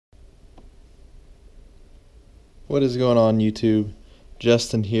What is going on, YouTube?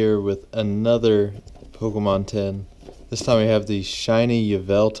 Justin here with another Pokemon tin. This time we have the shiny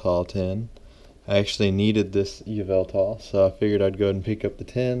Yveltal tin. I actually needed this Yveltal, so I figured I'd go ahead and pick up the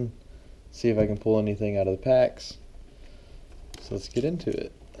tin, see if I can pull anything out of the packs. So let's get into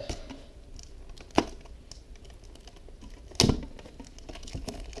it.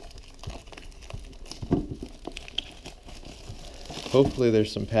 Hopefully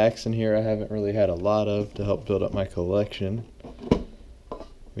there's some packs in here I haven't really had a lot of to help build up my collection.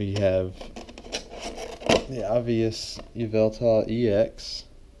 We have the obvious Yveltal EX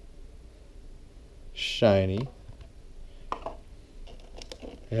shiny.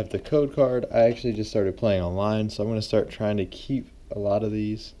 We have the code card. I actually just started playing online, so I'm going to start trying to keep a lot of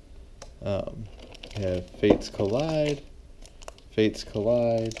these. We have Fates Collide,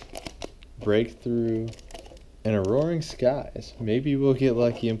 Breakthrough, and a Roaring Skies. Maybe we'll get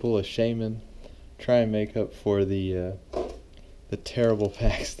lucky and pull a Shaman. Try and make up for the terrible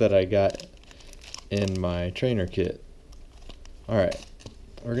packs that I got in my trainer kit. Alright,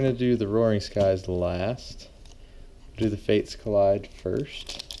 we're going to do the Roaring Skies last. Do the Fates Collide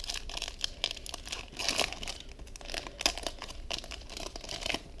first.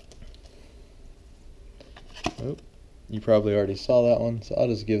 Oh, you probably already saw that one, so I'll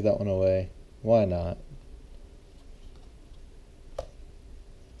just give that one away. Why not?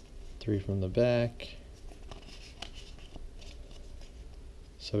 3 from the back.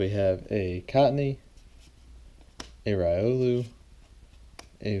 So we have a Cottonee, a Riolu,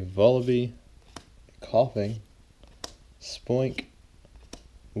 a Vullaby, Coughing, Spoink,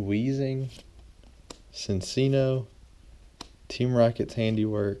 Wheezing, Cincino, Team Rocket's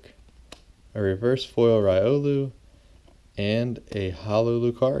Handiwork, a reverse foil Riolu, and a hollow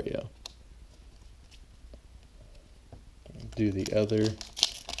Lucario. Do the other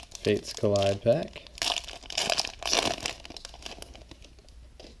Fates Collide pack.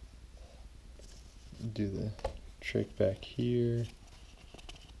 Do the trick back here.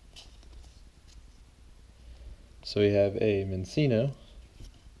 So we have a Mincino,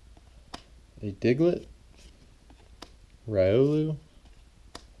 a Diglett, Riolu,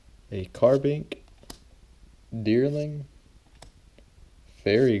 a Carbink, Deerling,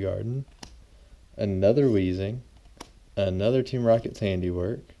 Fairy Garden, another Wheezing, another Team Rocket's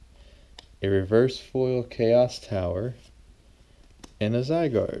Handiwork, a reverse foil Chaos Tower, and a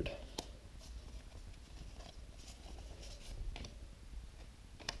Zygarde.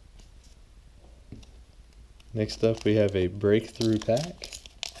 Next up we have a Breakthrough pack.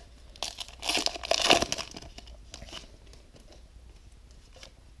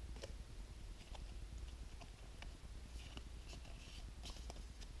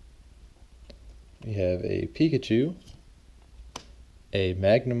 We have a Pikachu, a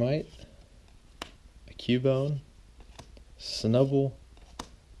Magnemite, a Cubone, Snubbull,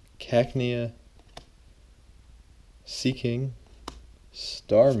 Cacnea, Seaking,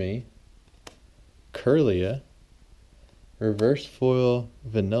 Starmie, Curlia, reverse foil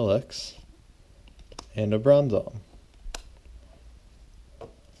Vanillux, and a Bronzong.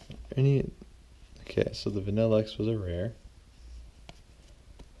 Okay, so the Vanillux was a rare.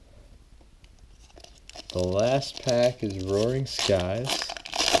 The last pack is Roaring Skies.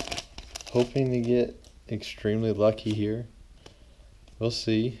 Hoping to get extremely lucky here. We'll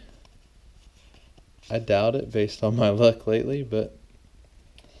see. I doubt it based on my luck lately, but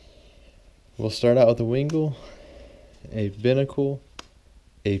we'll start out with a Wingull, a Binacle,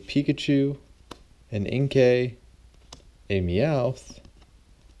 a Pikachu, an Inkay, a Meowth,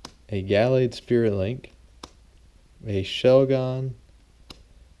 a Gallade Spirit Link, a Shelgon,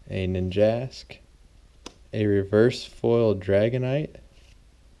 a Ninjask, a reverse foil Dragonite,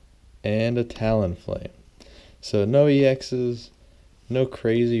 and a Talonflame. So no EXs, no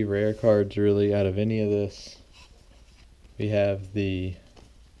crazy rare cards really out of any of this. We have the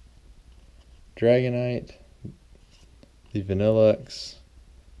Dragonite, the Vanillux,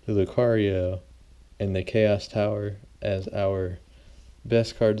 the Lucario, and the Chaos Tower as our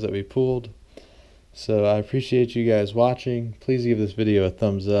best cards that we pulled. So I appreciate you guys watching. Please give this video a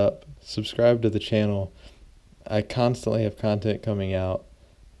thumbs up. Subscribe to the channel. I constantly have content coming out,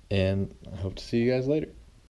 and I hope to see you guys later.